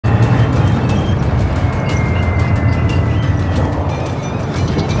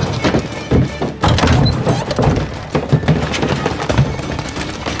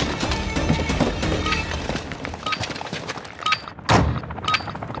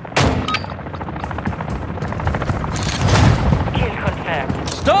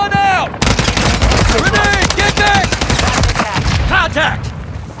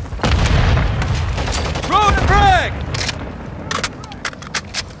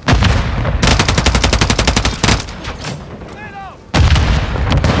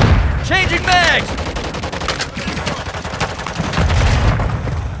mags!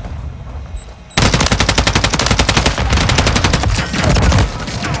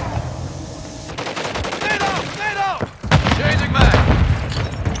 Changing mag!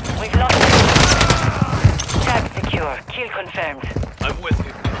 We've lost it. Tag secure. Kill confirmed. I'm with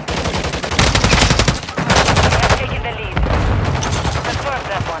you. We have taken the lead. Confirm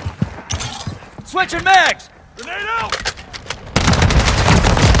that one. Switching mags! Grenade out!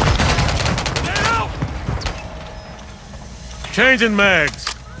 Grenade out! Changing mags.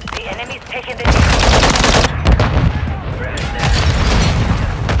 The enemy's taken the lead.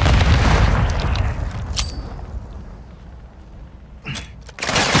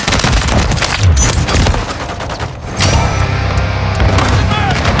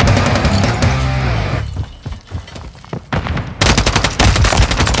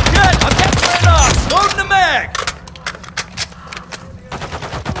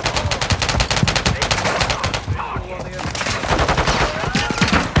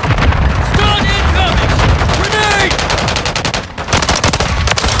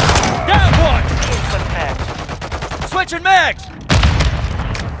 Switching mags!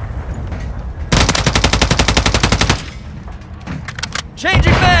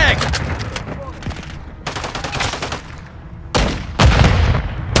 Changing mags!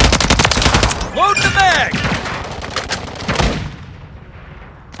 Loading the mag!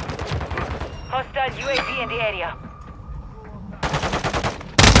 Hostile UAV in the area.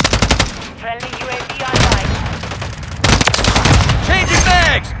 Friendly UAV online. Changing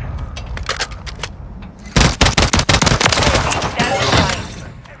mags!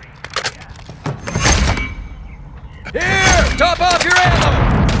 Here! Top off your ammo!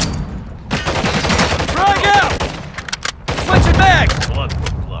 Frag out! Switching mags! Blood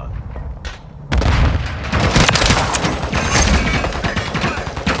for blood.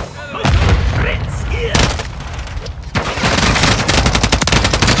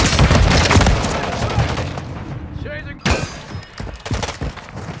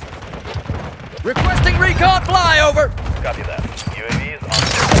 Requesting recon flyover! Copy that. UAV is on.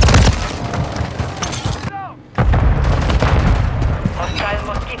 Hostile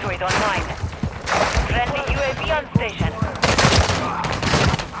mosquito is online. Friendly UAV on station.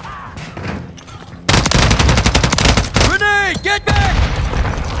 Grenade! Get back!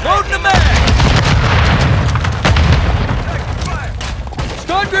 Loading the mag!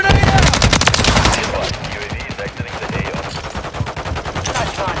 Stun grenade out! UAV is exiting the AO.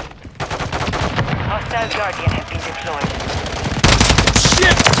 Touch on. Hostile Guardian has been deployed.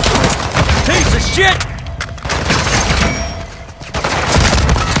 Shit! Piece of shit!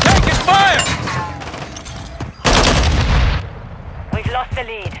 Taking fire! We've lost the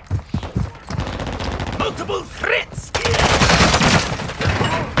lead. Multiple threats!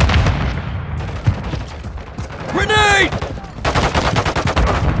 Grenade!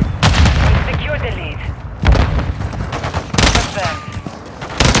 We've secured the lead. Confirmed.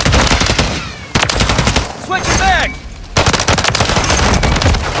 Switching back!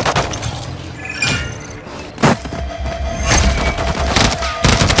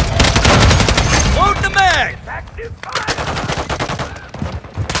 Loading the mag! Active fire!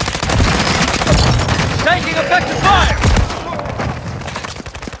 Taking effective fire!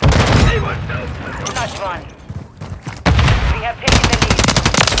 Anyone know? Touch one. We have taken the lead.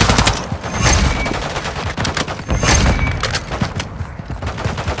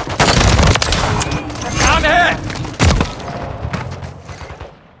 I'm ahead!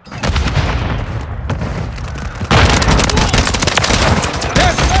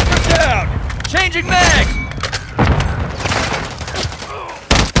 There's sniper down! Changing mags!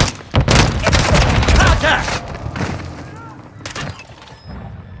 Contact!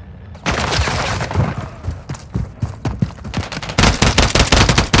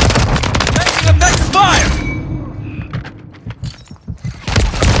 Taking effective fire!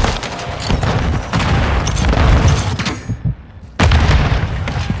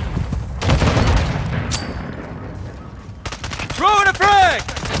 Throwing a frag!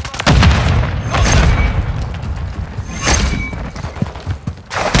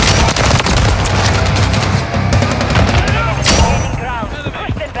 Gaining ground.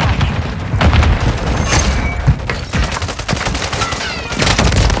 Push them back.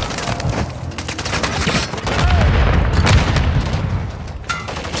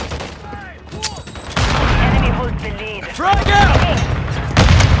 Enemy holds the lead. Frag out!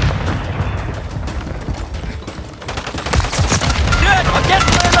 Shit! I'm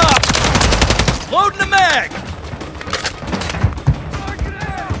getting lit up! Loading the mag!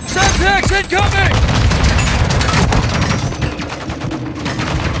 Semtex incoming!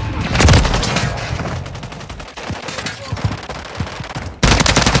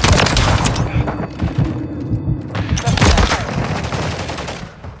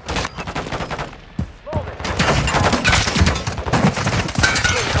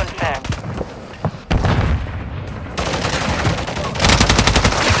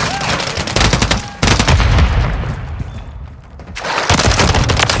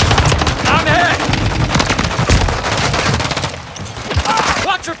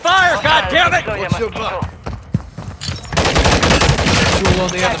 Damn it! Deploy the What's your mosquito. butt? Visual on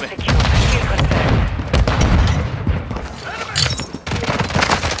the Tag enemy. secure. Kill confirmed.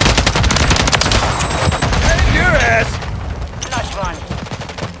 Save your ass! Flash one.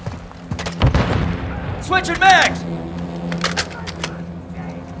 Switching mags!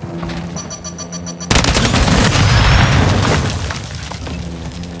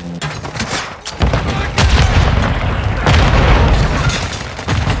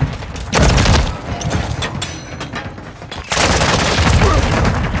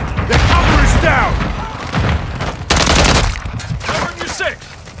 The cover is down! Covering your six!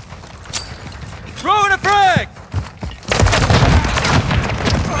 Throwing a frag!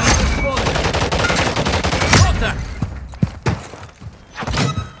 Contact!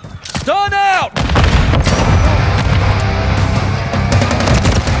 Stun out!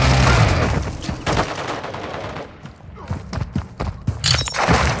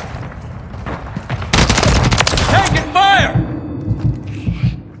 Taking fire!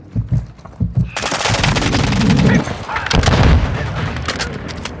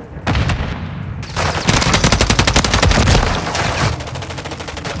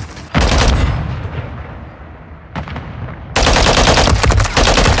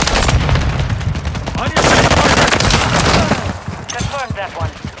 On your six, partner! Confirmed that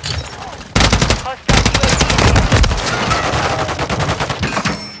one. Hostile UAV.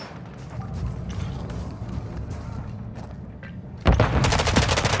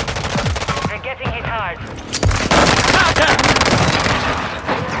 They're getting hit hard. Contact!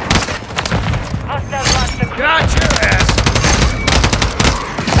 Hostile launched the Got your ass!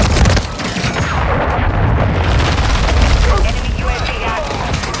 enemy UAV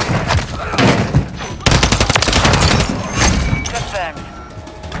active. Confirmed.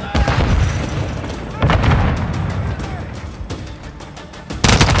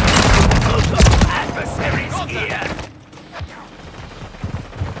 Adversaries here.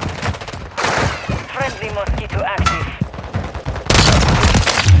 Friendly mosquito active.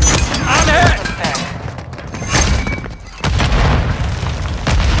 I'm hit! Confirmed.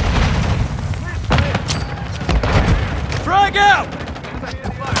 Frag out!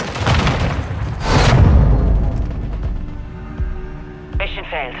 Mission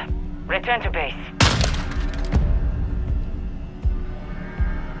failed. Return to base.